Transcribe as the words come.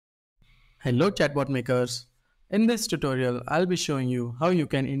Hello chatbot makers. In this tutorial, I'll be showing you how you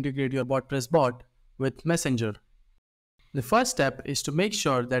can integrate your Botpress bot with Messenger. The first step is to make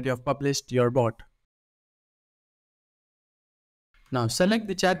sure that you have published your bot. Now select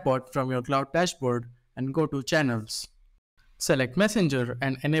the chatbot from your cloud dashboard and go to Channels. Select Messenger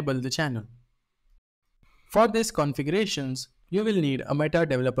and enable the channel. For these configurations, you will need a Meta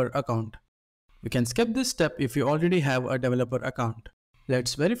developer account. You can skip this step if you already have a developer account.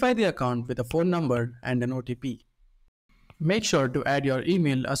 Let's verify the account with a phone number and an OTP. Make sure to add your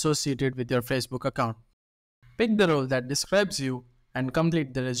email associated with your Facebook account. Pick the role that describes you and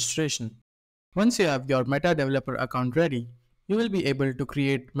complete the registration. Once you have your Meta developer account ready, you will be able to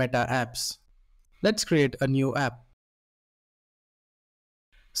create Meta apps. Let's create a new app.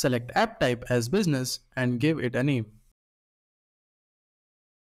 Select app type as business and give it a name.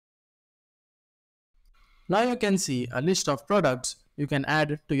 Now you can see a list of products you can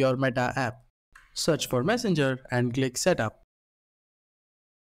add to your Meta app. Search for Messenger and click Setup.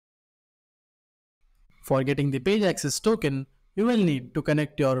 For getting the page access token, you will need to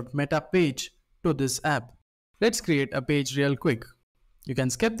connect your Meta page to this app. Let's create a page real quick. You can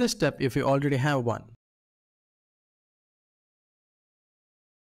skip this step if you already have one.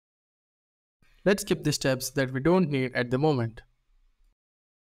 Let's skip the steps that we don't need at the moment.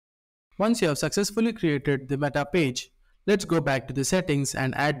 Once you have successfully created the Meta page, let's go back to the settings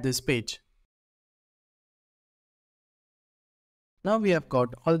and add this page. Now we have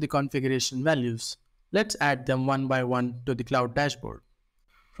got all the configuration values. Let's add them one by one to the cloud dashboard.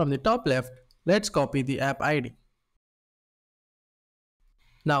 From the top left, let's copy the app ID.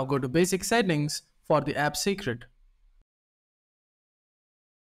 Now go to basic settings for the app secret.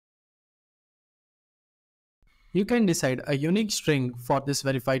 You can decide a unique string for this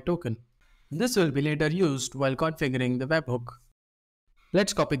verified token. This will be later used while configuring the webhook.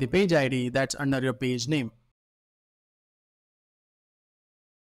 Let's copy the page ID that's under your page name.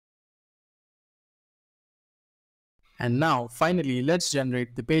 And now finally let's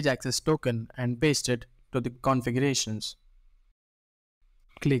generate the page access token and paste it to the configurations.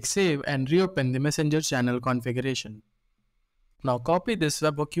 Click Save and reopen the Messenger channel configuration. Now copy this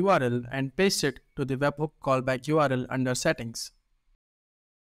webhook URL and paste it to the webhook callback URL under Settings.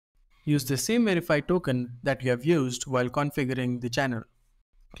 Use the same verified token that you have used while configuring the channel.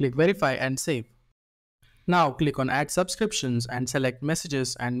 Click Verify and Save. Now click on Add Subscriptions and select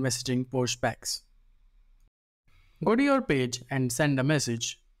Messages and Messaging Pushbacks. Go to your page and send a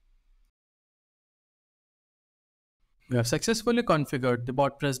message. You have successfully configured the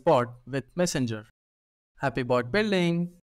Botpress bot with Messenger. Happy bot building!